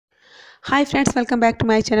Hi friends, welcome back to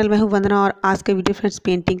my channel. मैं हूं वंदना और आज का वीडियो फ्रेंड्स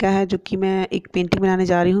पेंटिंग का है, जो कि मैं एक पेंटिंग बनाने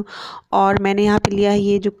जा रही हूं। और मैंने यहाँ पे लिया है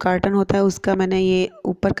ये जो कर्टन होता है उसका, मैंने ये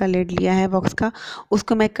ऊपर का लेड लिया है बॉक्स का।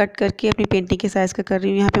 उसको मैं कट करके अपनी पेंटिंग के साइज़ का कर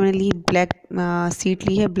रही हूँ। यहाँ पे मैंने ली ब्लैक शीट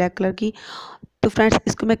ली है ब्लैक कलर की। तो फ्रेंड्स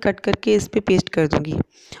इसको मैं कट करके इस पर पेस्ट कर दूँगी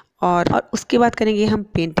और उसके बाद करेंगे हम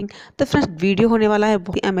पेंटिंग। तो फ्रेंड्स वीडियो होने वाला है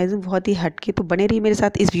बहुत ही अमेजिंग, बहुत ही हटके। तो बने रहिए मेरे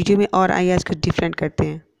साथ इस वीडियो में और आइए आज कुछ डिफरेंट करते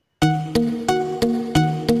हैं।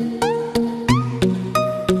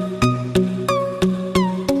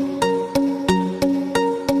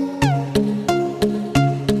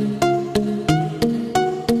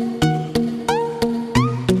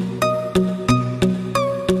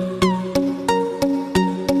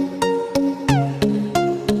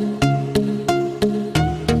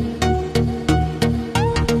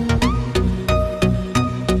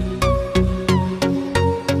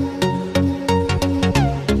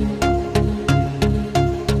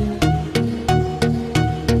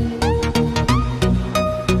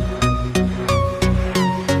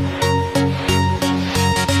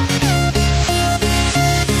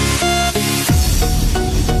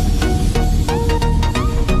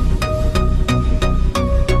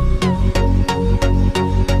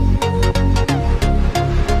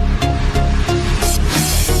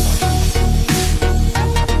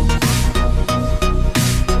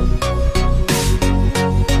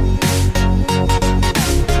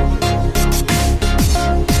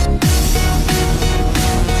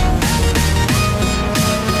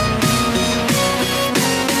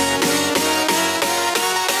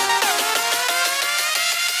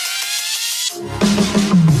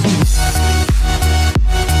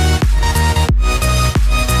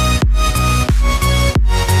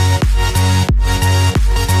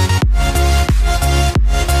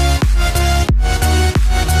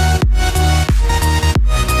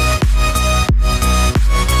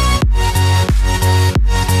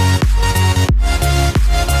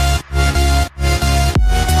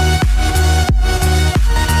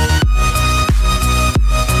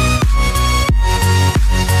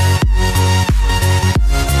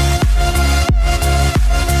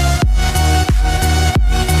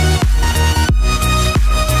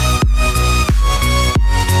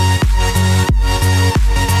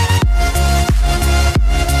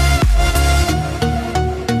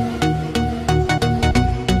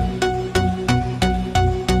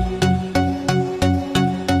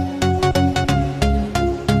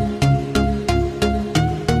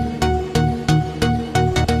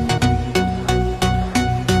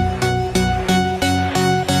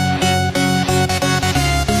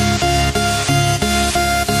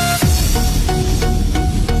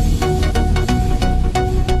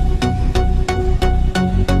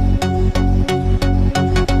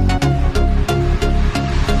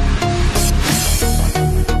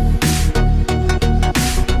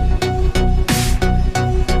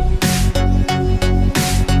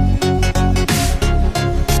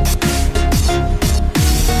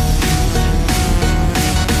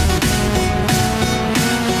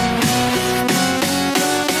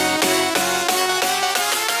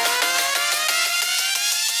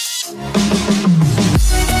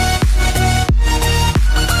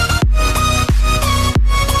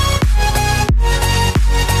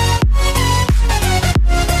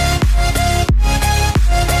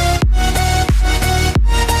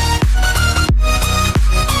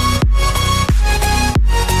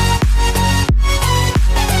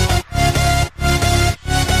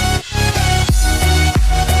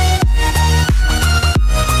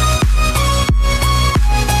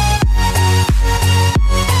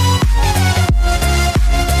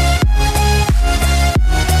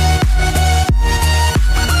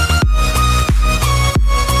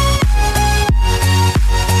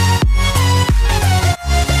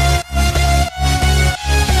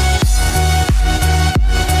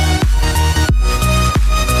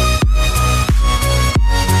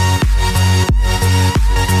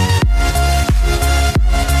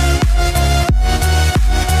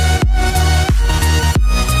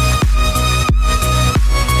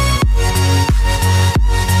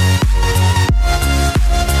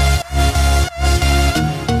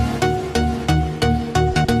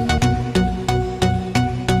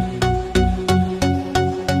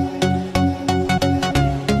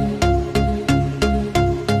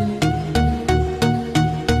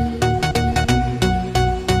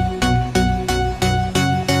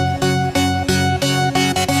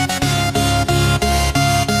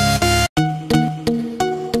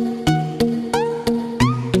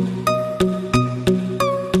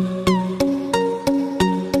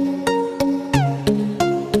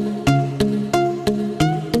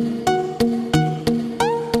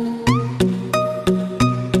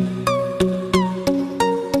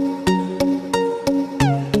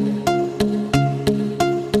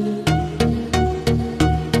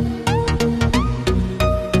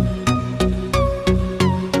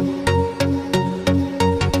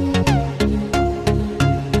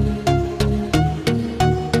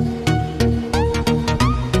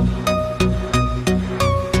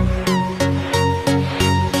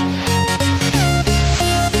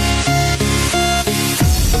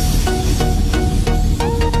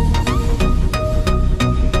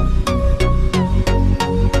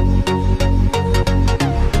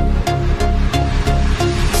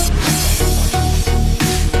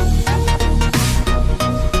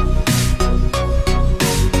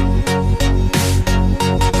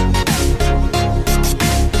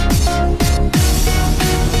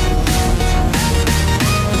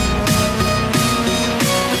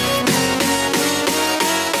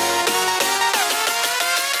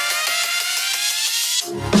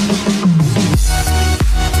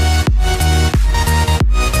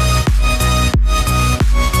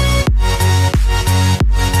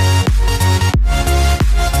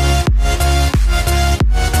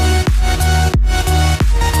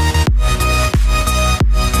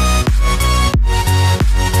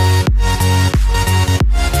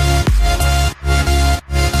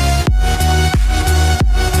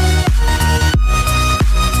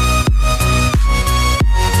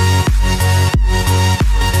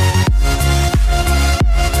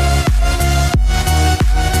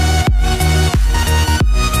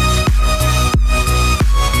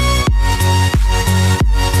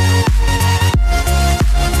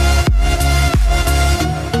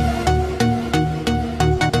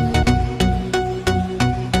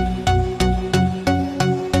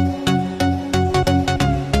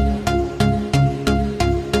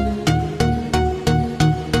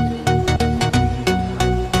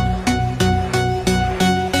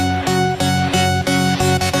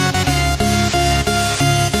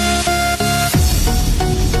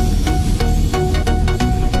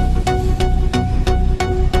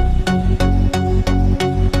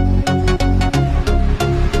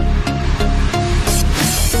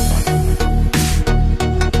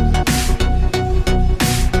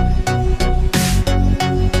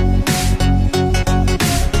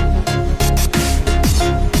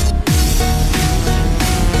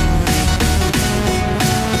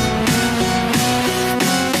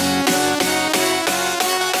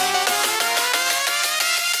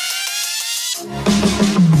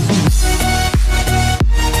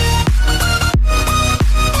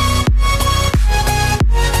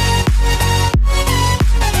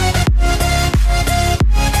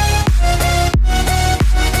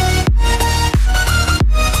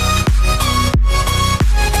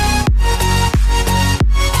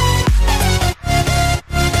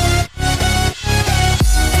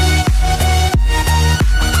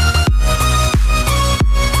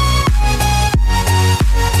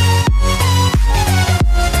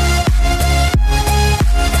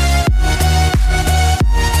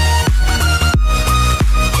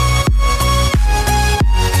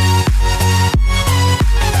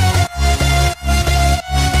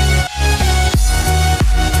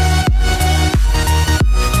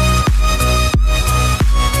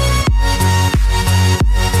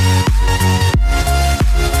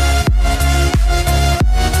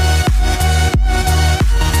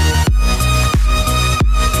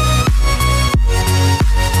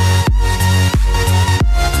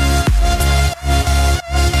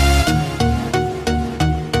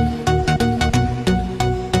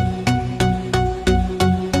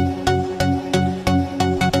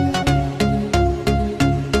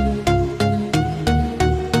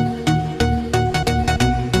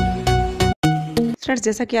 फ्रेंड्स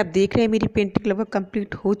जैसा कि आप देख रहे हैं मेरी पेंटिंग लगभग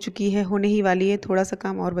कंप्लीट हो चुकी है, होने ही वाली है, थोड़ा सा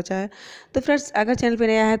काम और बचा है। तो फ्रेंड्स अगर चैनल पे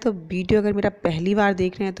नया है तो वीडियो अगर मेरा पहली बार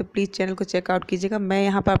देख रहे हैं तो प्लीज़ चैनल को चेकआउट कीजिएगा। मैं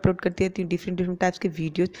यहाँ पर अपलोड करती रहती हूँ डिफरेंट टाइप्स के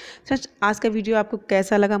वीडियोज़। फ्रेंड्स आज का वीडियो आपको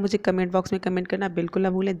कैसा लगा मुझे कमेंट बॉक्स में कमेंट करना बिल्कुल ना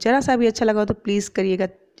भूलें। ज़रा सा भी अच्छा लगा हो तो प्लीज़ करिएगा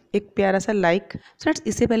एक प्यारा सा लाइक। फ्रेंड्स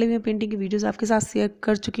इससे पहले भी मैं पेंटिंग की वीडियोस आपके साथ शेयर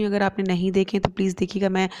कर चुकी हूँ, अगर आपने नहीं देखे तो प्लीज़ देखिएगा।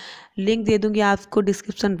 मैं लिंक दे दूँगी आपको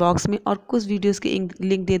डिस्क्रिप्शन बॉक्स में और कुछ वीडियोस की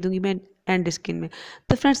लिंक दे दूँगी मैं एंड स्क्रीन में।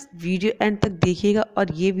 तो फ्रेंड्स वीडियो एंड तक देखिएगा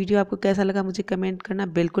और ये वीडियो आपको कैसा लगा मुझे कमेंट करना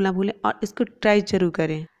बिल्कुल ना भूलें और इसको ट्राई ज़रूर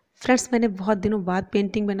करें। फ्रेंड्स मैंने बहुत दिनों बाद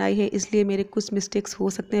पेंटिंग बनाई है इसलिए मेरे कुछ मिस्टेक्स हो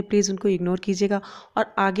सकते हैं, प्लीज़ उनको इग्नोर कीजिएगा।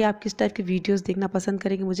 और आगे आप किस टाइप की वीडियोस देखना पसंद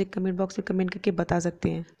करेंगे मुझे कमेंट बॉक्स में कमेंट करके बता सकते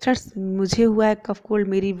हैं। फ्रेंड्स मुझे हुआ है कफ कोल्ड,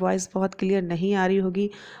 मेरी वॉइस बहुत क्लियर नहीं आ रही होगी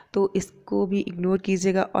तो इसको भी इग्नोर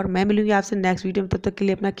कीजिएगा और मैं मिलूंगी आपसे नेक्स्ट वीडियो में। तब तक के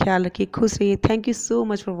लिए अपना ख्याल रखिए, खुश रहिए। Thank you so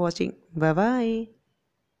much for watching. Bye bye.